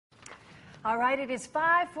All right, it is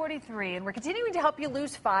 5:43, and we're continuing to help you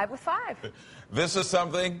lose 5 with 5. This is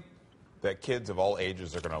something that kids of all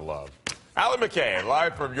ages are going to love. Allie McKay,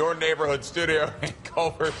 live from your neighborhood studio in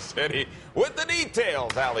Culver City with the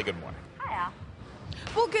details. Allie, good morning. Hi, Al.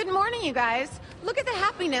 Well, good morning, you guys. Look at the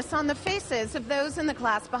happiness on the faces of those in the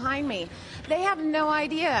class behind me. They have no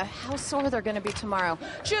idea how sore they're going to be tomorrow.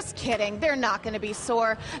 Just kidding. They're not going to be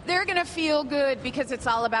sore. They're going to feel good because it's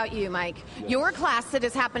all about you, Mike. Yes. Your class that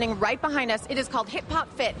is happening right behind us, it is called Hip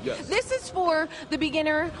Hop Fit. Yes. This is for the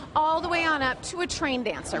beginner all the way on up to a trained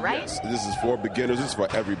dancer, right? Yes, this is for beginners. This is for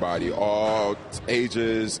everybody, all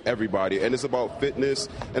ages, everybody. And it's about fitness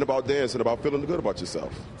and about dance and about feeling good about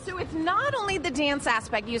yourself. So it's not only the dance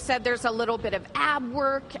aspect. You said there's a little bit of ab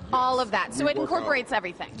work, yes, all of that. So it incorporates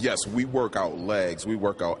everything. Yes, we work out legs, we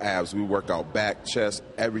work out abs, we work out back, chest,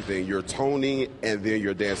 everything. You're toning and then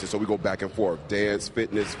you're dancing. So we go back and forth. Dance,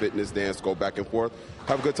 fitness, dance, go back and forth.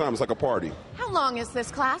 Have a good time. It's like a party. How long is this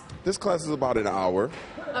class? This class is about an hour.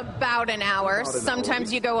 About an hour.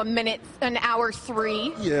 Sometimes you go a minute, an hour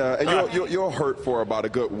 3. Yeah, and you'll hurt for about a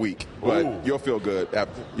good week, but you'll feel good.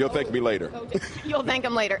 You'll thank me later. Okay. You'll thank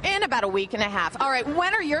him later, in about a week and a half. All right,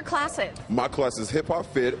 when are your classes? My class is Hip Hop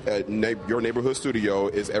Fit at your neighborhood studio.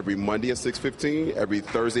 Is every Monday at 6:15, every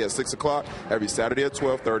Thursday at 6 o'clock, every Saturday at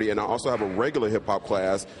 12:30, and I also have a regular hip hop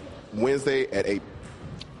class Wednesday at 8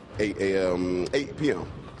 p.m.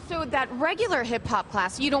 So that regular hip-hop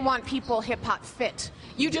class, you don't want people hip-hop fit.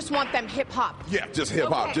 You just want them hip-hop. Yeah, just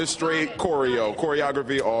hip-hop. Okay. Just straight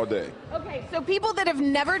choreography all day. Okay, so people that have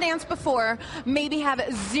never danced before, maybe have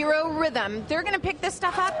 0 rhythm, they're going to pick this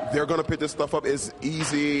stuff up? They're going to pick this stuff up. It's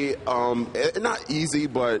easy. Not easy,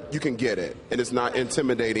 but you can get it. And it's not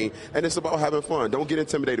intimidating. And it's about having fun. Don't get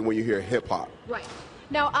intimidated when you hear hip-hop. Right.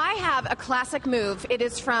 Now, I have a classic move. It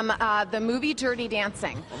is from the movie Dirty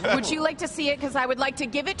Dancing. Would you like to see it? Because I would like to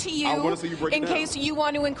give it to you, in case you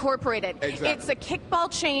want to incorporate it. Exactly. It's a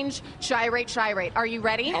kickball change, gyrate, gyrate. Are you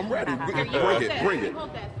ready? I'm ready. Bring it.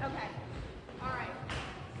 Hold this. Okay. All right.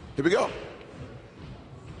 Here we go.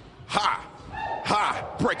 Ha!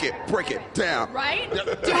 Ha! Break it down. Right? Do it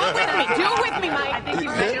with me, Mike. I think you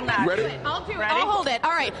ready? Ready? I'll do it. I'll hold it.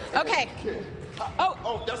 All right. Okay.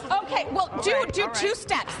 Okay. Well, do 2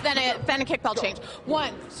 steps, then a kickball change.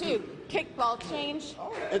 1, 2, kickball change.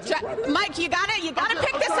 Mike, you gotta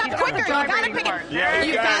pick this up quicker. You gotta pick it. Yeah,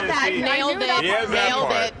 you got that. Nailed it.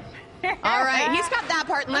 Nailed it. All right, he's got that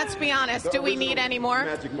part, and let's be honest, do we need any more?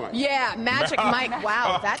 Magic Mike. Yeah, Magic Mike.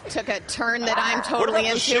 Wow, that took a turn that I'm totally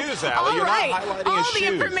into. What about the shoes, Allie? You're not highlighting all his the shoes.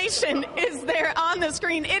 information is there on the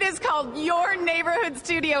screen. It is called Your Neighborhood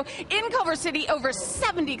Studio in Culver City. Over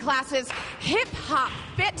 70 classes, Hip Hop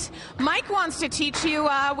Fit. Mike wants to teach you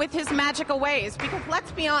with his magical ways, because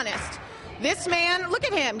let's be honest, this man, look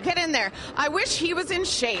at him, get in there. I wish he was in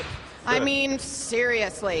shape. I mean,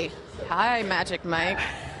 seriously. Hi, Magic Mike.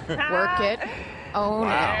 Work it. Own it.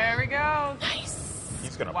 There we go. Nice.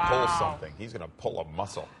 He's going to pull something. He's going to pull a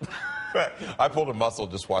muscle. I pulled a muscle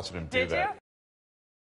just watching him do that.